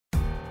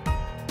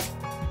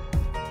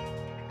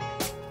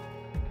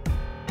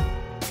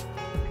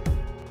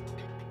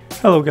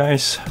Hello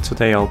guys,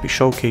 today I'll be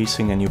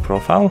showcasing a new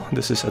profile.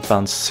 This is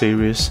Advanced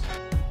Series.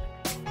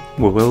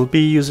 We will be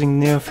using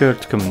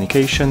near-field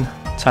communication,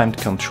 timed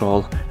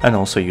control and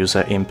also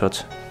user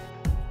input.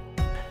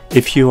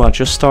 If you are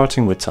just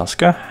starting with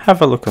Tasker,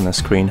 have a look on the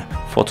screen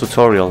for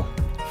tutorial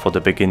for the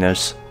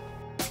beginners.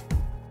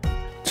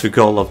 The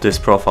goal of this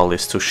profile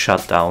is to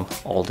shut down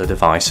all the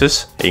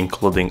devices,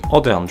 including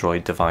other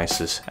Android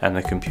devices and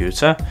a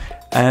computer,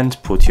 and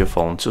put your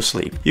phone to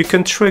sleep. You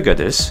can trigger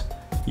this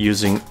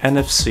using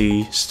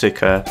NFC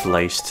sticker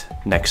placed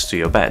next to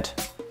your bed.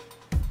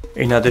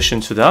 In addition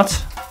to that,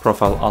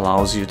 profile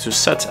allows you to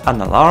set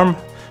an alarm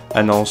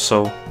and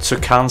also to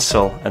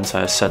cancel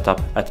entire setup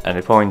at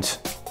any point.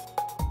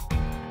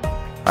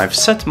 I've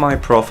set my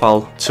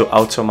profile to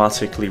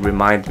automatically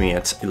remind me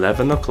at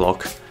 11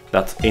 o'clock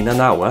that in an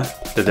hour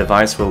the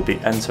device will be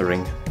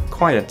entering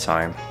quiet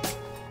time.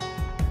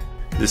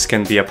 This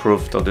can be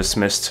approved or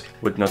dismissed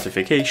with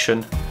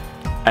notification,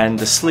 and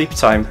the sleep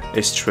time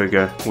is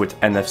triggered with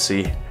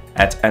NFC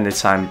at any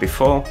time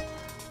before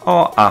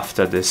or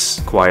after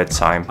this quiet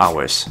time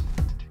hours.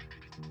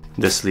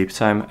 The sleep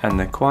time and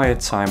the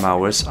quiet time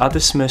hours are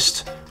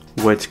dismissed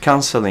with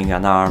cancelling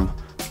an alarm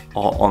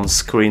or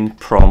on-screen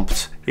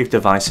prompt if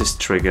device is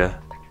triggered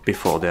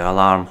before the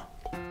alarm.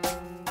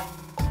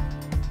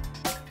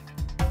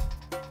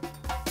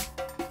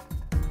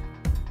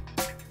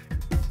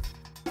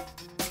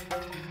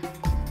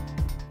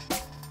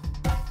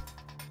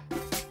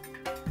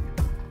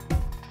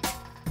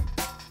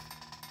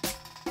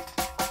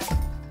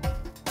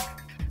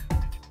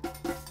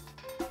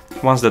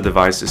 Once the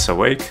device is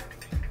awake,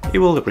 it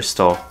will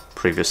restore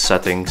previous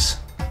settings.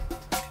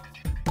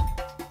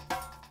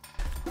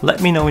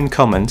 Let me know in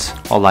comments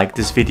or like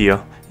this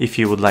video if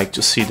you would like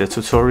to see the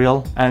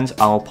tutorial, and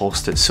I'll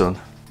post it soon.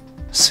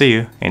 See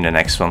you in the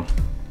next one.